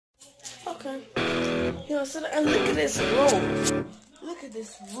Okay. You know, so and look at this room. Look at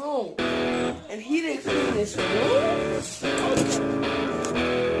this room. And he didn't clean this room? Okay.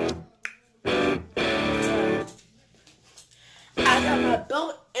 I got my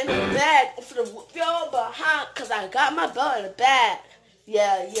belt in the bag. I'm finna whoop y'all behind because I got my belt in the bag.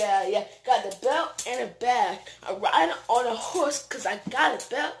 Yeah. Got the belt in the bag. I'm riding on a horse because I got a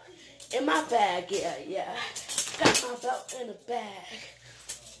belt in my bag. Yeah. Got my belt in the bag.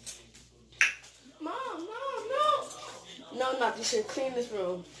 Mom, no. No, not. You should clean this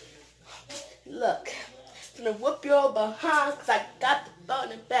room. Look. I'm gonna whoop your behind because I got the belt in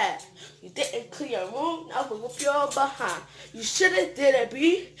the bag. You didn't clean your room, now I'm gonna whoop your behind. You should have did it,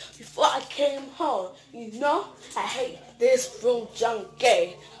 B, before I came home. You know, I hate this room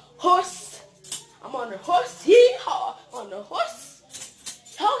junkie. Horse, I'm on the horse, hee-haw. On the horse,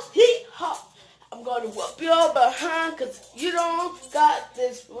 hee-haw. I'm gonna whoop your behind because you don't got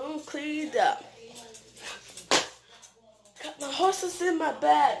this room cleaned up. Got my horses in my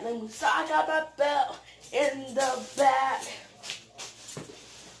bag. Let me see, I got my belt in the bag.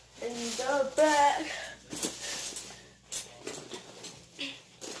 In the bag.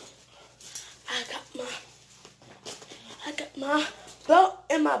 I got my belt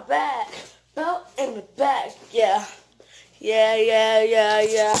in my bag. Belt in the bag. Yeah.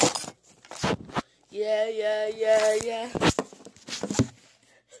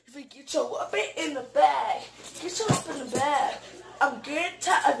 If you get your weapon in the bag, get your weapon in the bag. I'm getting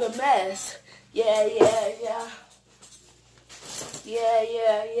tired of your mess. Yeah.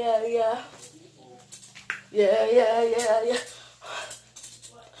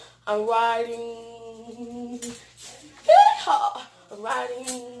 I'm riding. Yeehaw. I'm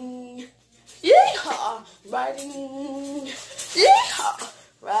riding. Yeehaw. Riding. Yeehaw.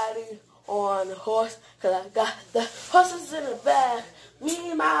 Riding on the horse, cause I got the horses in the bag. Me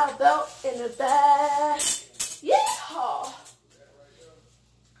and my belt in the bag. Yeehaw.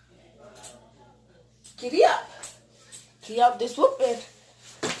 Giddy up. Giddy up this whooping.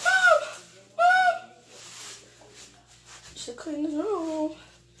 Mom. You should clean the room.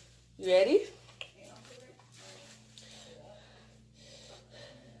 You ready?